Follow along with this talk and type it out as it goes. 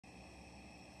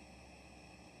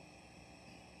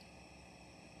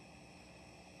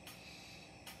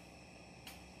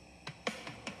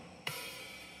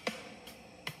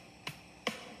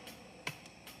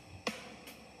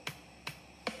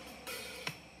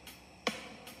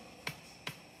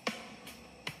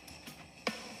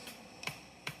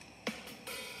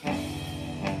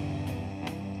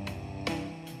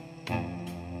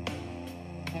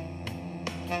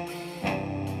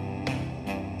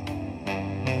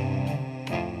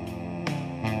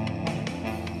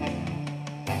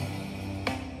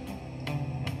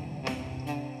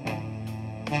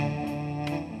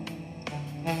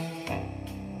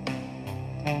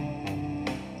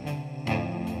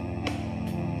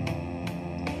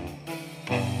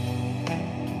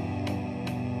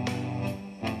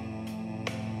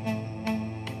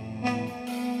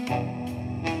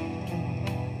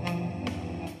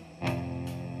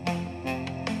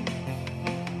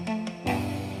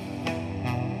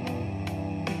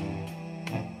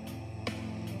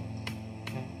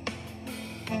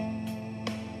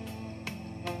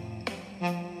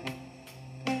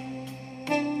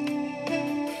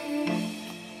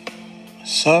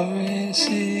sorry to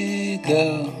see you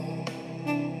go.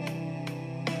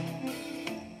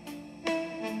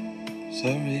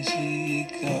 Sorry to see you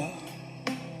go.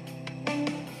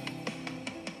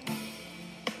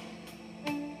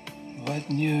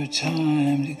 Wasn't your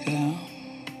time to go.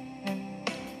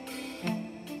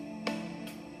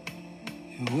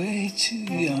 You're way too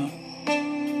young.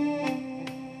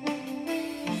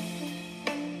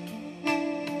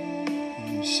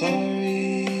 I'm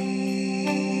sorry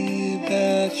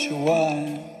about your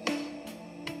wife.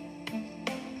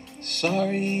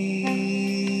 Sorry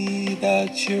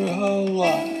about your whole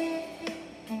life.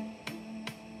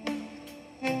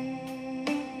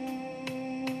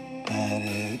 But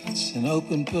it's an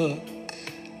open book,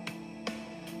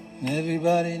 and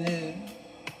everybody knew.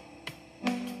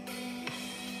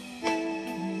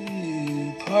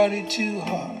 You partied too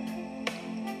hard.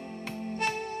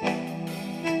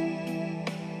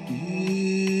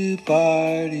 You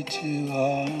partied too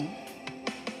hard.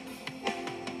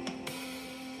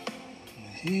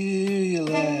 Here you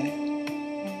lie.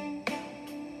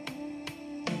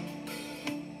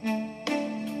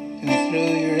 Gonna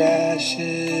throw your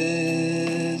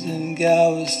ashes in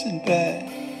Galveston Bay.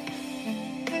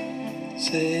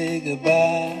 Say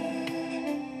goodbye,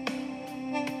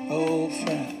 old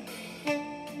friend.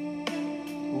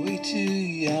 Way too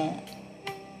young.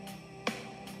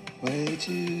 Way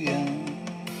too young.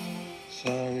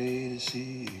 Sorry to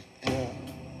see you go.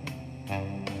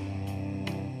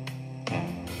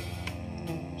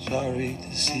 Sorry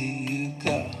to see you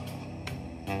go.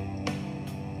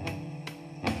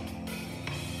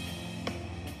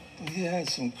 We had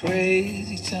some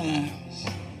crazy times.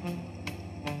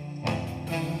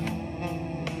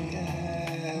 We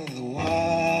had the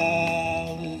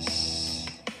wildest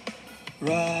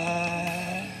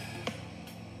ride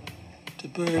to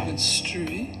Bourbon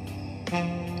Street,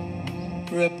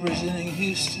 representing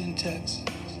Houston, Texas.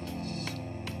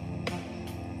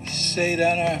 We stayed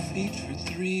on our feet for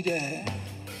 3 days.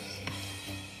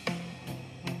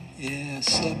 Yeah, I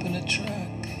slept in a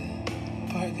truck,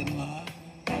 parking lot.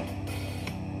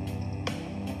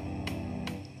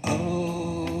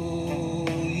 Oh,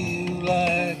 you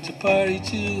like to party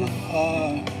too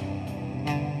hard.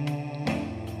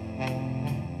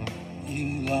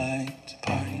 You like to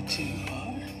party too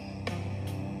hard.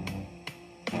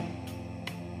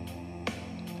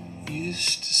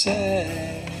 Used to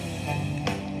say,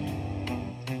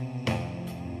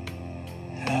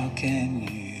 how can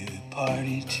you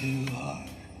party too hard?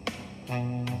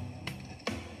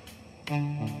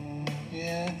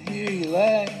 Yeah, here you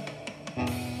lie.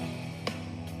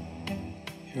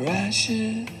 Your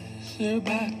ashes are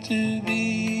about to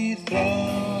be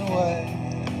thrown away.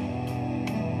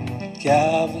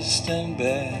 Galveston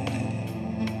Bay.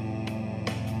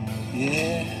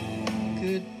 Yeah,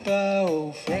 goodbye,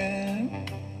 old friend.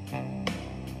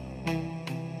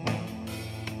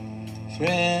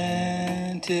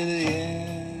 Friend to the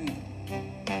end.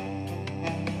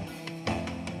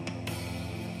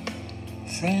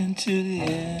 Friend to the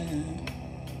end.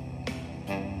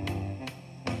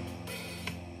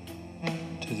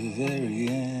 To the very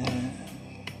end.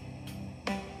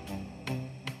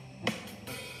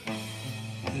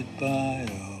 Goodbye,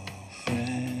 old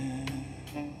friend.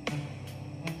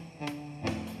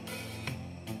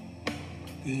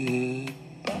 Goodbye.